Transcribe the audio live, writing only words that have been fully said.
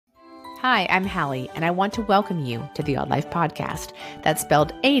Hi, I'm Hallie, and I want to welcome you to the Odd Life Podcast. That's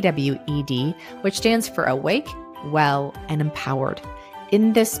spelled AWED, which stands for Awake, Well, and Empowered.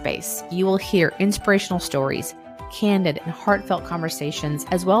 In this space, you will hear inspirational stories, candid and heartfelt conversations,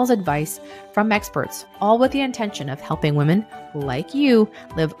 as well as advice from experts, all with the intention of helping women like you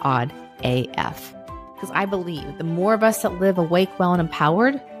live odd AF. Because I believe the more of us that live awake, well, and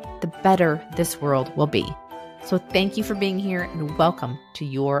empowered, the better this world will be. So thank you for being here and welcome to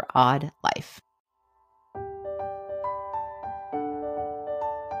your odd life.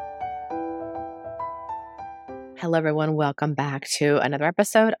 Hello, everyone. Welcome back to another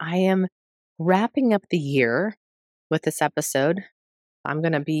episode. I am wrapping up the year with this episode. I'm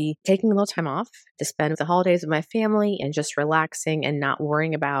going to be taking a little time off to spend the holidays with my family and just relaxing and not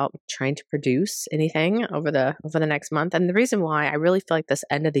worrying about trying to produce anything over the next month. And the reason why I really feel like this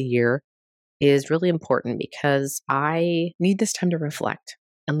end of the year is really important because I need this time to reflect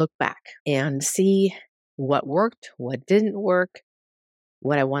and look back and see what worked, what didn't work,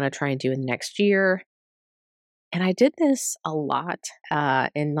 what I want to try and do in the next year. And I did this a lot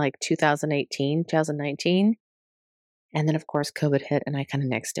in like 2018, 2019. And then, of course, COVID hit and I kind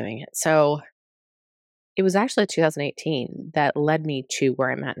of nixed doing it. So it was actually 2018 that led me to where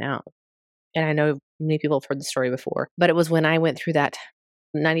I'm at now. And I know many people have heard the story before, but it was when I went through that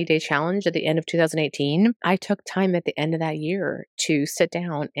 90-day challenge at the end of 2018. I took time at the end of that year to sit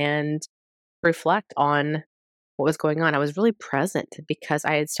down and reflect on what was going on. I was really present because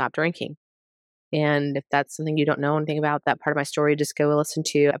I had stopped drinking. And if that's something you don't know anything about that part of my story, just go listen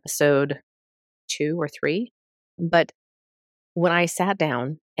to episode 2 or 3. But when I sat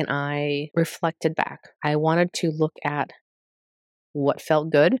down and I reflected back, I wanted to look at what felt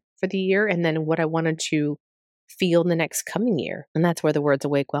good for the year and then what I wanted to feel in the next coming year. And that's where the words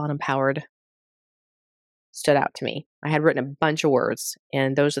awake, well, and empowered stood out to me. I had written a bunch of words,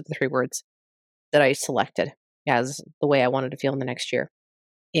 and those are the 3 words that I selected as the way I wanted to feel in the next year.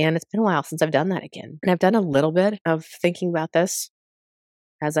 And it's been a while since I've done that again. And I've done a little bit of thinking about this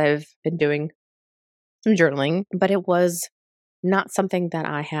as I've been doing some journaling, but it was not something that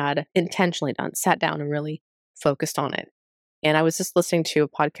I had intentionally done, sat down and really focused on it. And I was just listening to a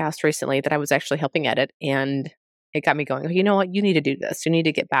podcast recently that I was actually helping edit, and it got me going, you know what, you need to do this. You need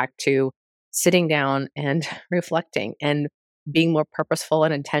to get back to sitting down and reflecting and being more purposeful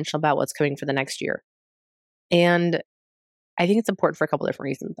and intentional about what's coming for the next year. And I think it's important for a couple different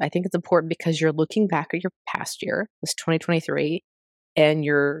reasons. I think it's important because you're looking back at your past year, this 2023, and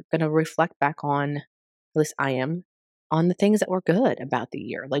you're going to reflect back on, at least I am, on the things that were good about the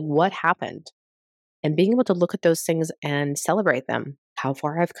year, like what happened. And being able to look at those things and celebrate them, how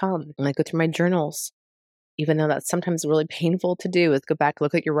far I've come. And I go through my journals, even though that's sometimes really painful to do, is go back,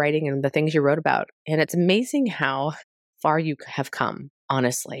 look at your writing and the things you wrote about. And it's amazing how far you have come,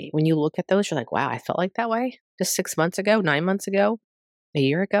 honestly. When you look at those, you're like, wow, I felt like that way just 6 months ago, 9 months ago, a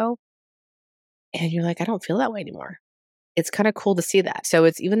year ago. And you're like, I don't feel that way anymore. It's kind of cool to see that. So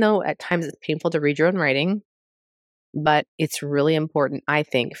it's, even though at times it's painful to read your own writing, but it's really important, I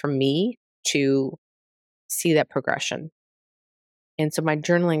think, for me to see that progression. And so my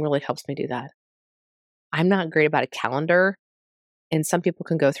journaling really helps me do that. I'm not great about a calendar. And some people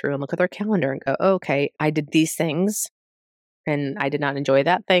can go through and look at their calendar and go, oh, okay, I did these things and I did not enjoy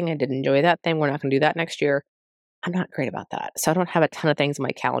that thing. I didn't enjoy that thing. We're not going to do that next year. I'm not great about that. So I don't have a ton of things in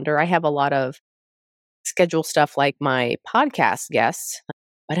my calendar. I have a lot of schedule stuff like my podcast guests,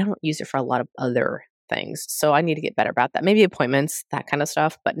 but I don't use it for a lot of other things. So I need to get better about that. Maybe appointments, that kind of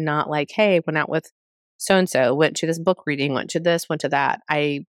stuff, but not like, hey, went out with so-and-so, went to this book reading, went to this, went to that.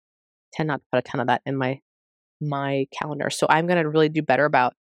 I tend not to put a ton of that in my calendar. So I'm going to really do better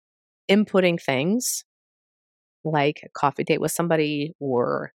about inputting things like a coffee date with somebody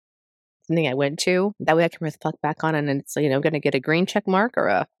or something I went to. That way I can reflect back on it, and it's, going to get a green check mark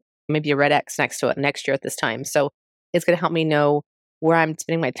or maybe a red X next to it next year at this time. So it's going to help me know where I'm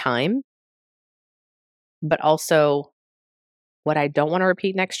spending my time, but also what I don't want to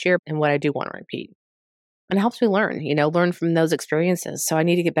repeat next year and what I do want to repeat. And it helps me learn from those experiences. So I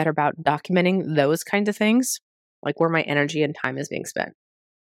need to get better about documenting those kinds of things, like where my energy and time is being spent.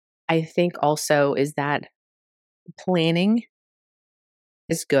 I think also is that planning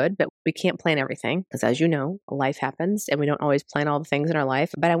is good, but we can't plan everything because, as you know, life happens and we don't always plan all the things in our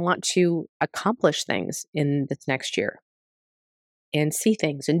life. But I want to accomplish things in this next year and see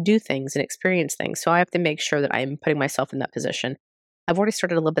things and do things and experience things. So I have to make sure that I'm putting myself in that position. I've already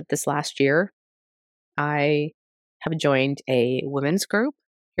started a little bit this last year. I have joined a women's group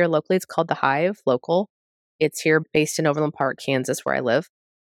here locally. It's called The Hive Local. It's here based in Overland Park, Kansas, where I live.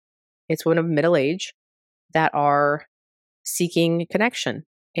 It's women of middle age that are seeking connection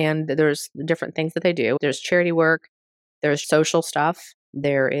And there's different things that they do. There's charity work, there's social stuff,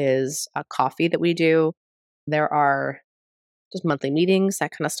 there is a coffee that we do, there are just monthly meetings,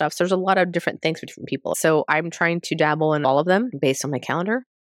 that kind of stuff. So there's a lot of different things for different people. So I'm trying to dabble in all of them based on my calendar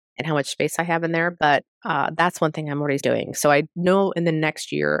and how much space I have in there. But that's one thing I'm already doing. So I know in the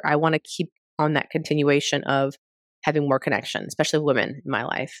next year, I want to keep on that continuation of having more connection, especially women in my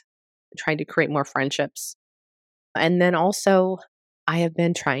life, trying to create more friendships. And then also, I have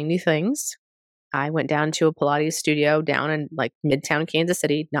been trying new things. I went down to a Pilates studio down in like Midtown Kansas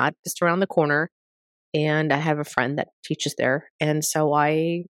City, not just around the corner. And I have a friend that teaches there. And so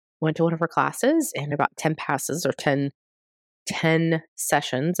I went to one of her classes and about 10 passes or 10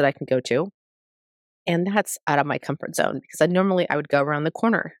 sessions that I can go to. And that's out of my comfort zone because I would go around the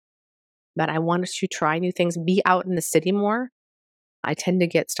corner. But I wanted to try new things, be out in the city more. I tend to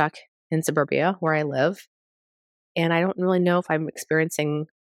get stuck in suburbia where I live. And I don't really know if I'm experiencing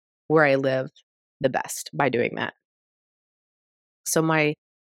where I live the best by doing that. So my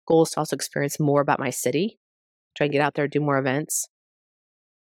goal is to also experience more about my city, try and get out there, do more events,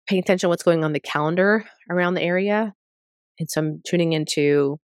 paying attention to what's going on the calendar around the area. And so I'm tuning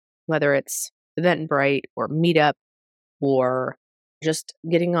into whether it's Eventbrite or Meetup or just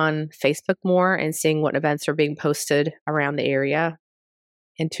getting on Facebook more and seeing what events are being posted around the area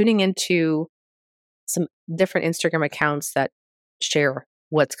and tuning into some different Instagram accounts that share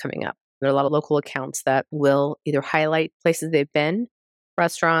what's coming up. There are a lot of local accounts that will either highlight places they've been,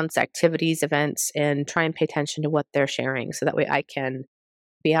 restaurants, activities, events, and try and pay attention to what they're sharing so that way I can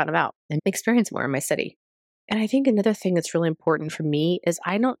be out and about and experience more in my city. And I think another thing that's really important for me is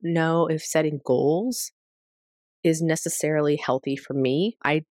I don't know if setting goals is necessarily healthy for me.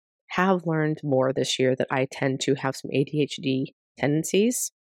 I have learned more this year that I tend to have some ADHD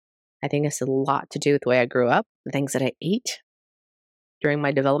tendencies. I think it's a lot to do with the way I grew up, the things that I ate during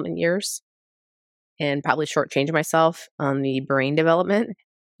my development years, and probably shortchanged myself on the brain development.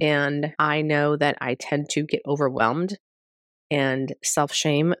 And I know that I tend to get overwhelmed and self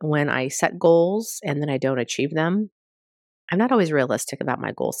shame when I set goals and then I don't achieve them. I'm not always realistic about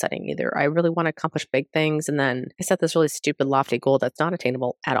my goal setting either. I really want to accomplish big things. And then I set this really stupid, lofty goal that's not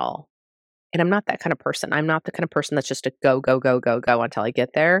attainable at all. And I'm not that kind of person. I'm not the kind of person that's just a go, go, go, go, go until I get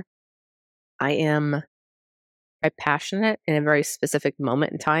there. I am very passionate in a very specific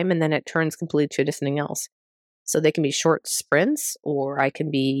moment in time, and then it turns completely to something else. So they can be short sprints, or I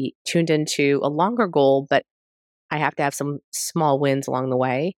can be tuned into a longer goal, but I have to have some small wins along the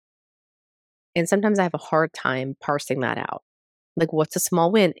way. And sometimes I have a hard time parsing that out. Like, what's a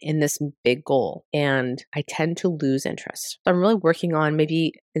small win in this big goal? And I tend to lose interest. So I'm really working on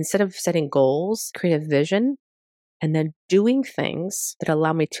maybe instead of setting goals, create a vision and then doing things that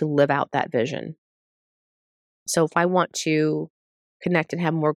allow me to live out that vision. So if I want to connect and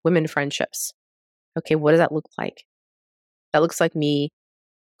have more women friendships, okay, what does that look like? That looks like me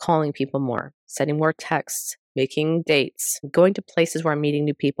calling people more, sending more texts, making dates, going to places where I'm meeting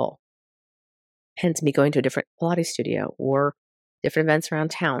new people. Hence me going to a different Pilates studio or different events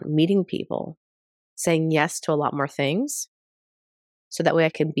around town, meeting people, saying yes to a lot more things. So that way I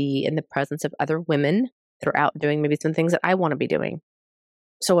can be in the presence of other women that are out doing maybe some things that I want to be doing.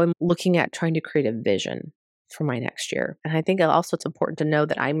 So I'm looking at trying to create a vision for my next year. And I think also it's important to know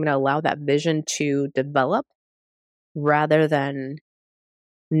that I'm going to allow that vision to develop rather than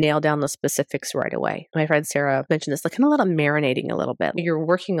nail down the specifics right away. My friend Sarah mentioned this, like kind of let it marinating a little bit. You're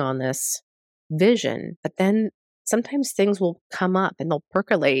working on this vision, but then sometimes things will come up and they'll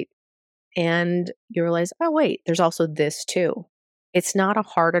percolate and you realize, oh, wait, there's also this too. It's not a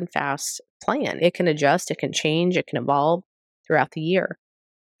hard and fast plan. It can adjust, it can change, it can evolve throughout the year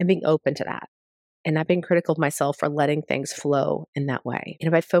and being open to that. And not being critical of myself for letting things flow in that way. And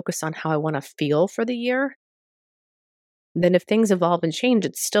if I focus on how I want to feel for the year, then if things evolve and change,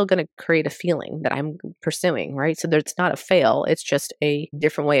 it's still going to create a feeling that I'm pursuing, right? So it's not a fail. It's just a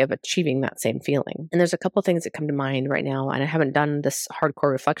different way of achieving that same feeling. And there's a couple things that come to mind right now, and I haven't done this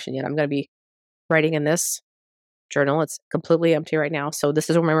hardcore reflection yet. I'm going to be writing in this journal. It's completely empty right now. So this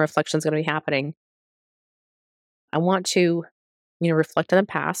is where my reflection is going to be happening. I want to, reflect on the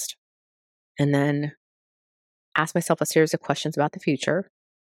past and then ask myself a series of questions about the future.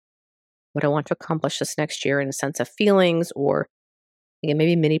 What I want to accomplish this next year in a sense of feelings or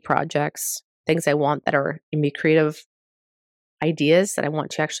maybe mini projects, things I want that are maybe creative ideas that I want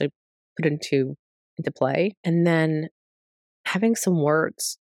to actually put into play. And then having some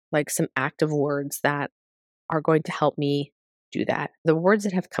words, like some active words that are going to help me do that. The words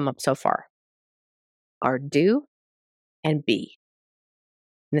that have come up so far are do and be.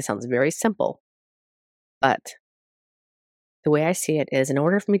 And it sounds very simple, but The way I see it is, in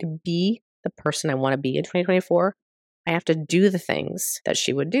order for me to be the person I want to be in 2024, I have to do the things that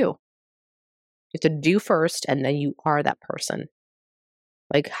she would do. You have to do first, and then you are that person.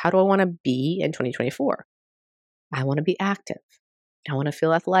 Like, how do I want to be in 2024? I want to be active. I want to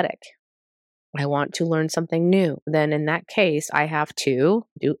feel athletic. I want to learn something new. Then in that case, I have to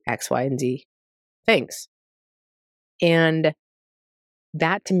do X, Y, and Z things. And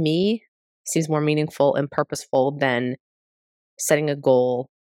that to me seems more meaningful and purposeful than setting a goal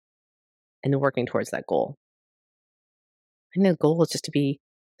and working towards that goal. And the goal is just to be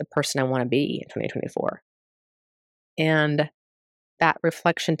the person I want to be in 2024. And that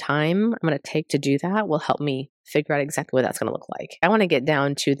reflection time I'm going to take to do that will help me figure out exactly what that's going to look like. I want to get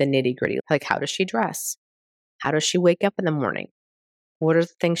down to the nitty gritty. Like, how does she dress? How does she wake up in the morning? What are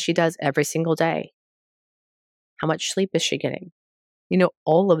the things she does every single day? How much sleep is she getting?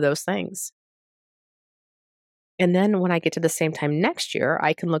 All of those things. And then when I get to the same time next year,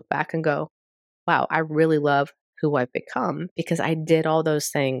 I can look back and go, wow, I really love who I've become because I did all those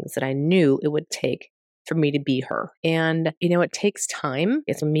things that I knew it would take for me to be her. And, it takes time.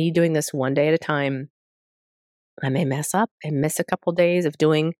 It's me doing this one day at a time. I may mess up and miss a couple days of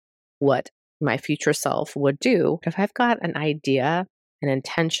doing what my future self would do. But if I've got an idea, an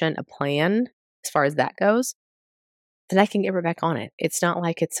intention, a plan, as far as that goes, then I can get right back on it. It's not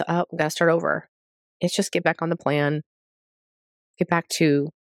like it's, oh, I've got to start over. It's just get back on the plan, get back to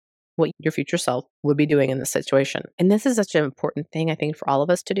what your future self would be doing in this situation. And this is such an important thing, I think, for all of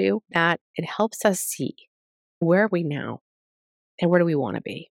us to do, that it helps us see where are we now and where do we want to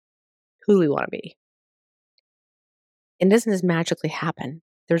be? Who do we want to be? And doesn't this magically happen?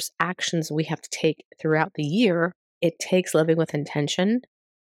 There's actions we have to take throughout the year. It takes living with intention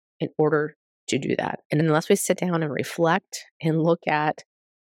in order to do that. And unless we sit down and reflect and look at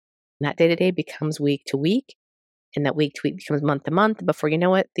that day to day becomes week to week, and that week to week becomes month to month, before you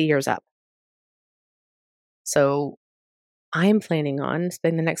know it, the year's up. So I'm planning on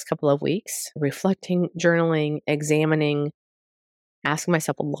spending the next couple of weeks reflecting, journaling, examining, asking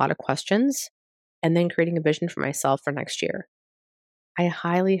myself a lot of questions, and then creating a vision for myself for next year. I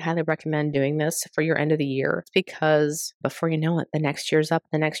highly, highly recommend doing this for your end of the year because before you know it, the next year's up,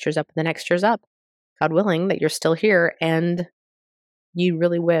 the next year's up, the next year's up. God willing that you're still here and you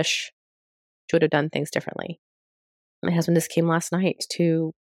really wish you would have done things differently. My husband just came last night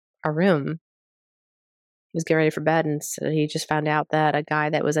to our room. He was getting ready for bed, and so he just found out that a guy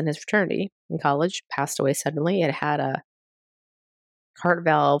that was in his fraternity in college passed away suddenly. It had a heart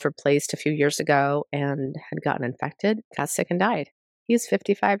valve replaced a few years ago and had gotten infected, got sick, and died. He's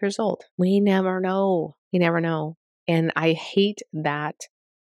 55 years old. We never know. You never know. And I hate that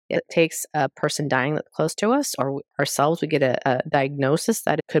it takes a person dying that's close to us or ourselves, we get a diagnosis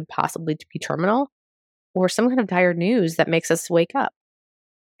that it could possibly be terminal or some kind of dire news that makes us wake up.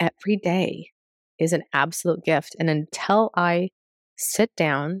 Every day is an absolute gift. And until I sit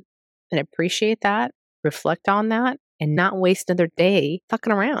down and appreciate that, reflect on that, and not waste another day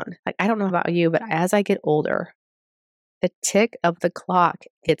fucking around. Like, I don't know about you, but as I get older, the tick of the clock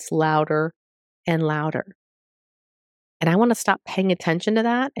gets louder and louder. And I want to stop paying attention to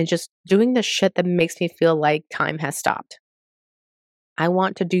that and just doing the shit that makes me feel like time has stopped. I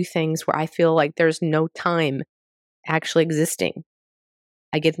want to do things where I feel like there's no time actually existing.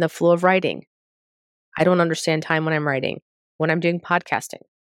 I get in the flow of writing. I don't understand time when I'm writing, when I'm doing podcasting.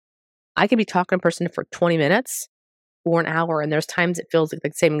 I could be talking to a person for 20 minutes or an hour, and there's times it feels like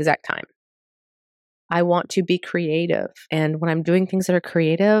the same exact time. I want to be creative. And when I'm doing things that are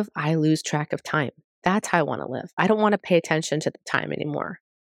creative, I lose track of time. That's how I want to live. I don't want to pay attention to the time anymore,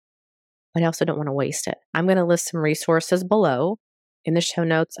 but I also don't want to waste it. I'm going to list some resources below in the show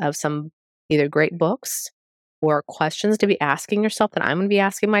notes of some either great books or questions to be asking yourself that I'm going to be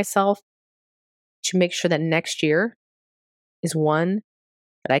asking myself to make sure that next year is one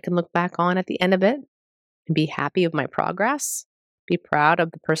that I can look back on at the end of it and be happy with my progress, be proud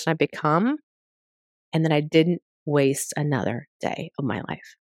of the person I've become, and that I didn't waste another day of my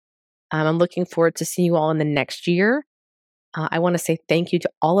life. I'm looking forward to seeing you all in the next year. I want to say thank you to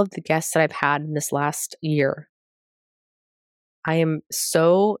all of the guests that I've had in this last year. I am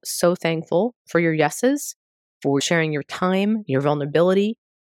so, so thankful for your yeses, for sharing your time, your vulnerability,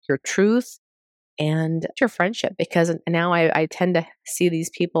 your truth, and your friendship, because now I tend to see these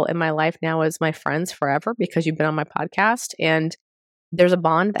people in my life now as my friends forever because you've been on my podcast. And there's a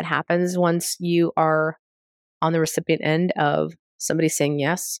bond that happens once you are on the recipient end of somebody saying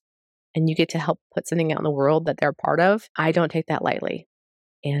yes, and you get to help put something out in the world that they're a part of. I don't take that lightly.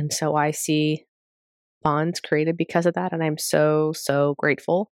 And so I see bonds created because of that. And I'm so, so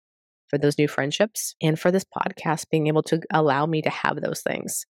grateful for those new friendships and for this podcast being able to allow me to have those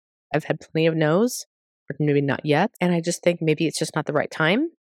things. I've had plenty of no's, or maybe not yet. And I just think maybe it's just not the right time.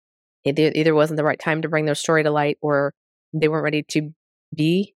 It either wasn't the right time to bring their story to light, or they weren't ready to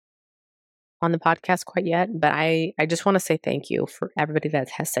be on the podcast quite yet. But I just want to say thank you for everybody that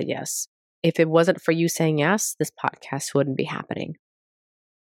has said yes. If it wasn't for you saying yes, this podcast wouldn't be happening.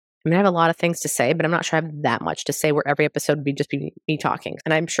 I mean, I have a lot of things to say, but I'm not sure I have that much to say where every episode would just be me talking.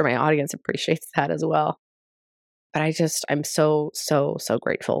 And I'm sure my audience appreciates that as well. But I'm so, so, so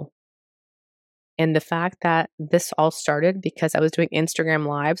grateful. And the fact that this all started because I was doing Instagram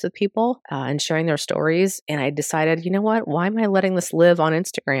lives with people and sharing their stories. And I decided, you know what? Why am I letting this live on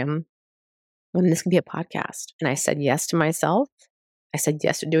Instagram when this can be a podcast? And I said yes to myself. I said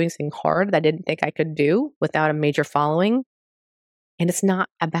yes to doing something hard that I didn't think I could do without a major following. And it's not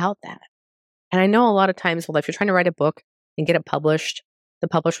about that. And I know a lot of times, well, if you're trying to write a book and get it published, the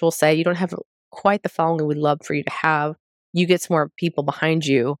publisher will say, you don't have quite the following we'd love for you to have. You get some more people behind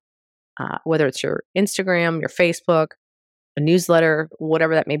you, whether it's your Instagram, your Facebook, a newsletter,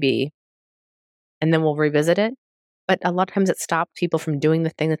 whatever that may be. And then we'll revisit it. But a lot of times it stops people from doing the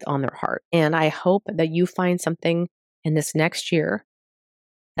thing that's on their heart. And I hope that you find something in this next year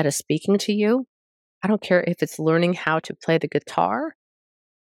that is speaking to you. I don't care if it's learning how to play the guitar,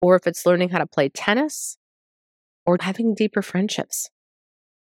 or if it's learning how to play tennis, or having deeper friendships.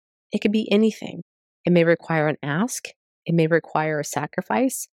 It could be anything. It may require an ask. It may require a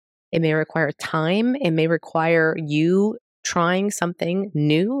sacrifice. It may require time. It may require you trying something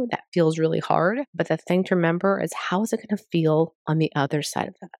new that feels really hard. But the thing to remember is, how is it going to feel on the other side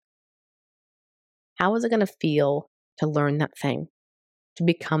of that? How is it going to feel to learn that thing, to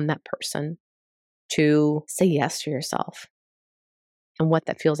become that person, to say yes to yourself, and what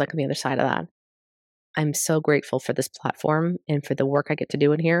that feels like on the other side of that? I'm so grateful for this platform and for the work I get to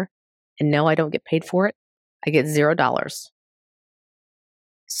do in here. And no, I don't get paid for it. I get $0.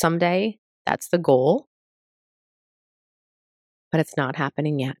 Someday, that's the goal. But it's not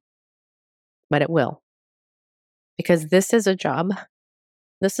happening yet. But it will. Because this is a job.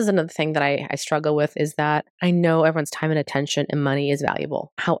 This is another thing that I struggle with, is that I know everyone's time and attention and money is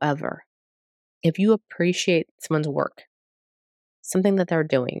valuable. However, if you appreciate someone's work, something that they're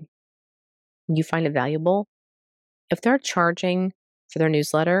doing, you find it valuable, if they're charging for their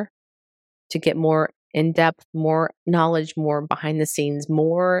newsletter to get more in-depth, more knowledge, more behind the scenes,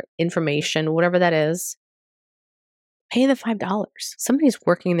 more information, whatever that is, pay the $5. Somebody's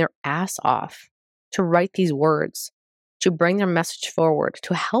working their ass off to write these words, to bring their message forward,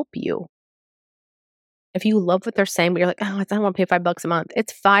 to help you. If you love what they're saying, but you're like, oh, I don't want to pay $5 a month.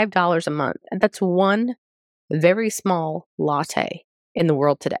 It's $5 a month. And that's one very small latte in the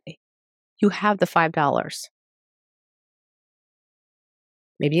world today. You have the $5.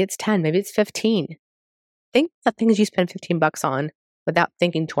 Maybe it's 10, maybe it's 15. Think of the things you spend $15 on without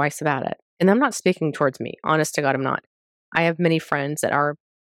thinking twice about it. And I'm not speaking towards me. Honest to God, I'm not. I have many friends that are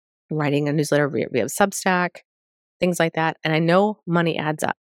writing a newsletter. We have Substack, things like that. And I know money adds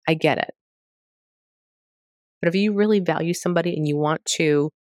up. I get it. But if you really value somebody and you want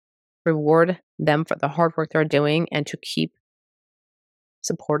to reward them for the hard work they're doing and to keep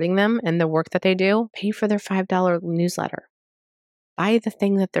supporting them and the work that they do, pay for their $5 newsletter. Buy the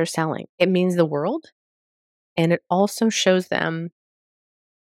thing that they're selling. It means the world. And it also shows them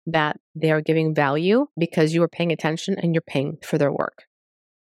that they are giving value because you are paying attention and you're paying for their work.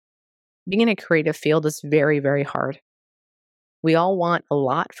 Being in a creative field is very, very hard. We all want a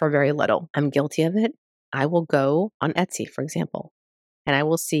lot for very little. I'm guilty of it. I will go on Etsy, for example, and I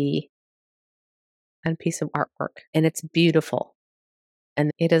will see a piece of artwork and it's beautiful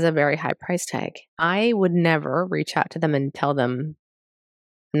and it is a very high price tag. I would never reach out to them and tell them,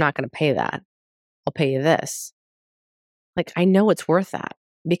 I'm not going to pay that. I'll pay you this. Like, I know it's worth that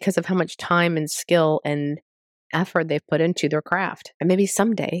because of how much time and skill and effort they've put into their craft. And maybe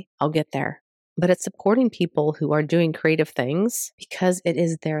someday I'll get there. But it's supporting people who are doing creative things because it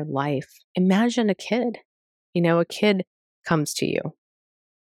is their life. Imagine a kid. A kid comes to you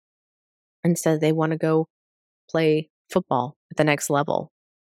and says they want to go play football at the next level,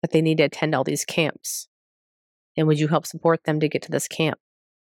 but they need to attend all these camps. And would you help support them to get to this camp?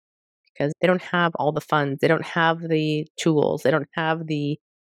 Because they don't have all the funds. They don't have the tools. They don't have the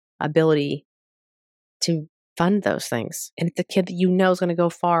ability to fund those things. And it's a kid that you know is going to go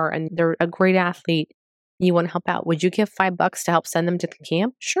far and they're a great athlete. You want to help out. Would you give $5 to help send them to the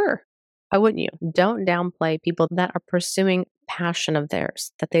camp? Sure. Why wouldn't you? Don't downplay people that are pursuing passion of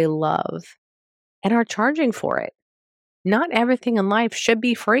theirs that they love and are charging for it. Not everything in life should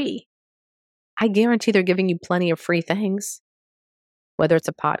be free. I guarantee they're giving you plenty of free things. whether it's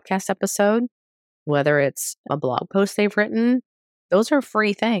a podcast episode, whether it's a blog post they've written, those are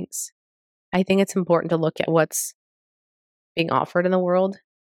free things. I think it's important to look at what's being offered in the world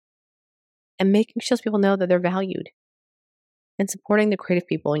and making sure people know that they're valued, and supporting the creative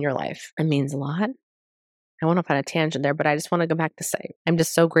people in your life. It means a lot. I went off on a tangent there, but I just want to go back to say, I'm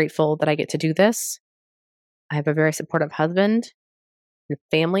just so grateful that I get to do this. I have a very supportive husband and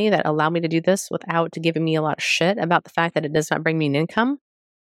family that allow me to do this without giving me a lot of shit about the fact that it does not bring me an income.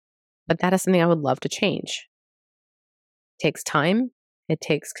 But that is something I would love to change. It takes time. It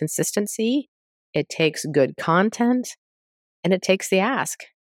takes consistency. It takes good content. And it takes the ask.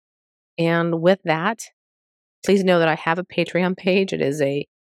 And with that, please know that I have a Patreon page. It is a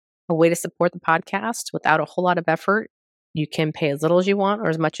way to support the podcast without a whole lot of effort. You can pay as little as you want or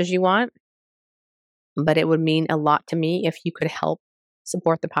as much as you want. But it would mean a lot to me if you could help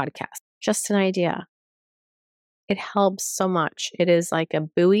support the podcast. Just an idea. It helps so much. It is like a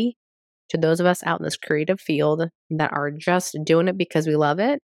buoy to those of us out in this creative field that are just doing it because we love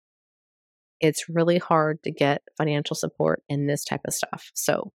it. It's really hard to get financial support in this type of stuff.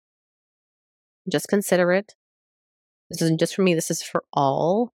 So just consider it. This isn't just for me. This is for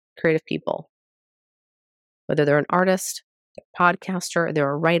all creative people. Whether they're an artist, they're a podcaster, they're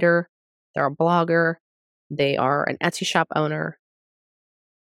a writer, they're a blogger, they are an Etsy shop owner.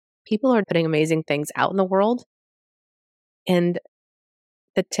 People are putting amazing things out in the world. And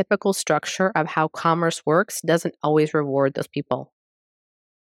the typical structure of how commerce works doesn't always reward those people.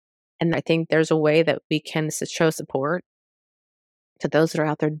 And I think there's a way that we can show support to those that are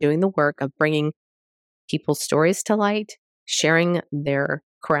out there doing the work of bringing people's stories to light, sharing their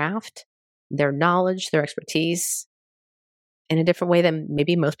craft, their knowledge, their expertise in a different way than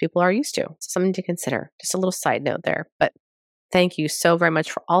maybe most people are used to. Something to consider. Just a little side note there. But thank you so very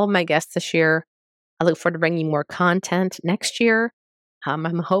much for all of my guests this year. I look forward to bringing you more content next year.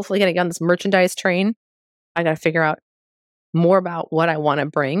 I'm hopefully going to get on this merchandise train. I got to figure out more about what I want to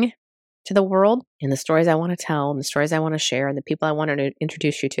bring to the world and the stories I want to tell and the stories I want to share and the people I want to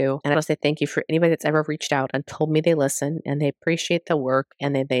introduce you to. And I want to say thank you for anybody that's ever reached out and told me they listen and they appreciate the work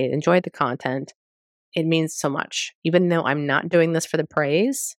and they enjoy the content. It means so much. Even though I'm not doing this for the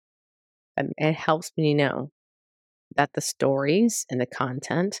praise, it helps me know that the stories and the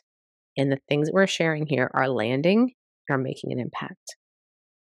content and the things that we're sharing here are landing, are making an impact.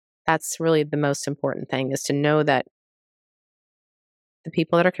 That's really the most important thing, is to know that the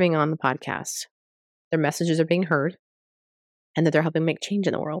people that are coming on the podcast, their messages are being heard and that they're helping make change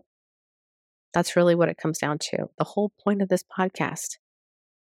in the world. That's really what it comes down to. The whole point of this podcast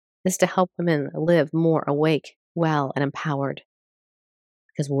is to help women live more awake, well, and empowered.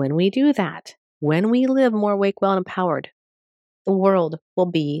 Because when we do that, when we live more awake, well, and empowered, the world will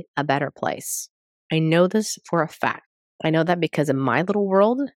be a better place. I know this for a fact. I know that because in my little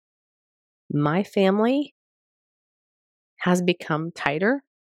world, my family has become tighter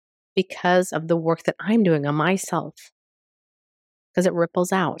because of the work that I'm doing on myself. Because it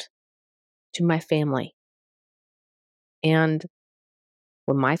ripples out to my family. And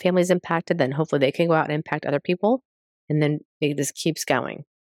when my family is impacted, then hopefully they can go out and impact other people. And then it just keeps going.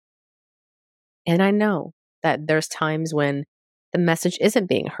 And I know that there's times when the message isn't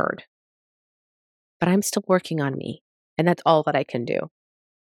being heard. But I'm still working on me. And that's all that I can do.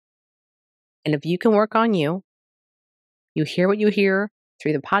 And if you can work on you, you hear what you hear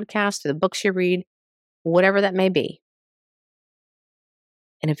through the podcast, through the books you read, whatever that may be.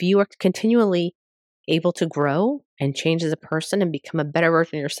 And if you are continually able to grow and change as a person and become a better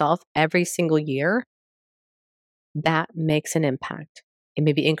version of yourself every single year, that makes an impact. It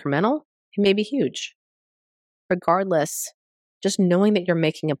may be incremental, it may be huge. Regardless, just knowing that you're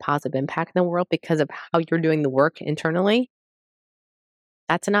making a positive impact in the world because of how you're doing the work internally,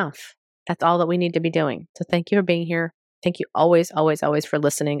 that's enough. That's all that we need to be doing. So thank you for being here. Thank you always, always, always for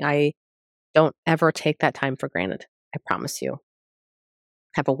listening. I don't ever take that time for granted. I promise you.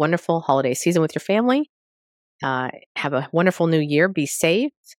 Have a wonderful holiday season with your family. Have a wonderful new year. Be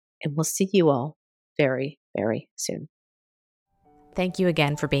safe. And we'll see you all very, very soon. Thank you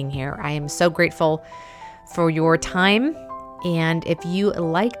again for being here. I am so grateful for your time. And if you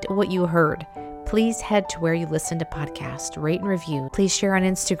liked what you heard, please head to where you listen to podcasts, rate and review. Please share on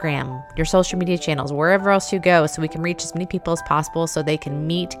Instagram, your social media channels, wherever else you go, so we can reach as many people as possible so they can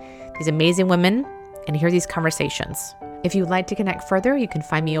meet these amazing women and hear these conversations. If you'd like to connect further, you can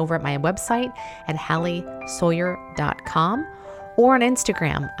find me over at my website at HallieSawyer.com or on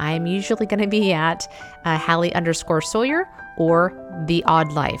Instagram. I'm usually going to be at Hallie_Sawyer or The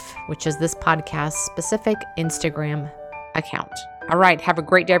Odd Life, which is this podcast specific Instagram account. All right. Have a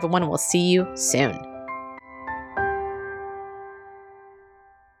great day, everyone. And we'll see you soon.